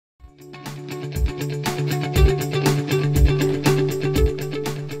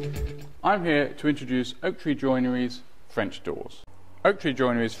I'm here to introduce Oaktree Joinery's French doors. Oaktree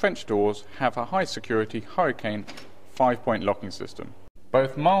Joinery's French doors have a high security hurricane 5-point locking system.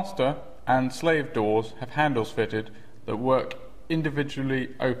 Both master and slave doors have handles fitted that work individually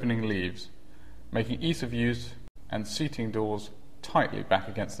opening leaves, making ease of use and seating doors tightly back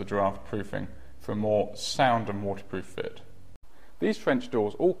against the draught proofing for a more sound and waterproof fit. These French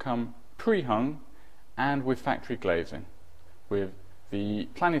doors all come pre-hung and with factory glazing, with the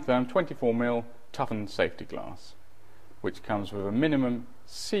Planitherm 24mm toughened safety glass, which comes with a minimum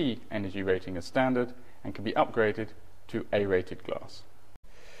C energy rating as standard and can be upgraded to A-rated glass.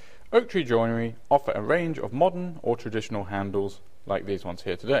 Oaktree Joinery offer a range of modern or traditional handles like these ones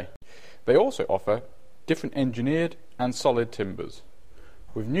here today. They also offer different engineered and solid timbers,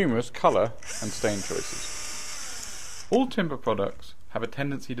 with numerous colour and stain choices. All timber products have a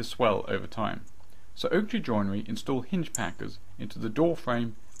tendency to swell over time, so Oaktree Joinery install hinge packers into the door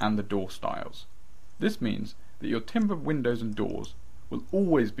frame and the door stiles. This means that your timber windows and doors will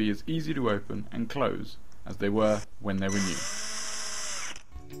always be as easy to open and close as they were when they were new.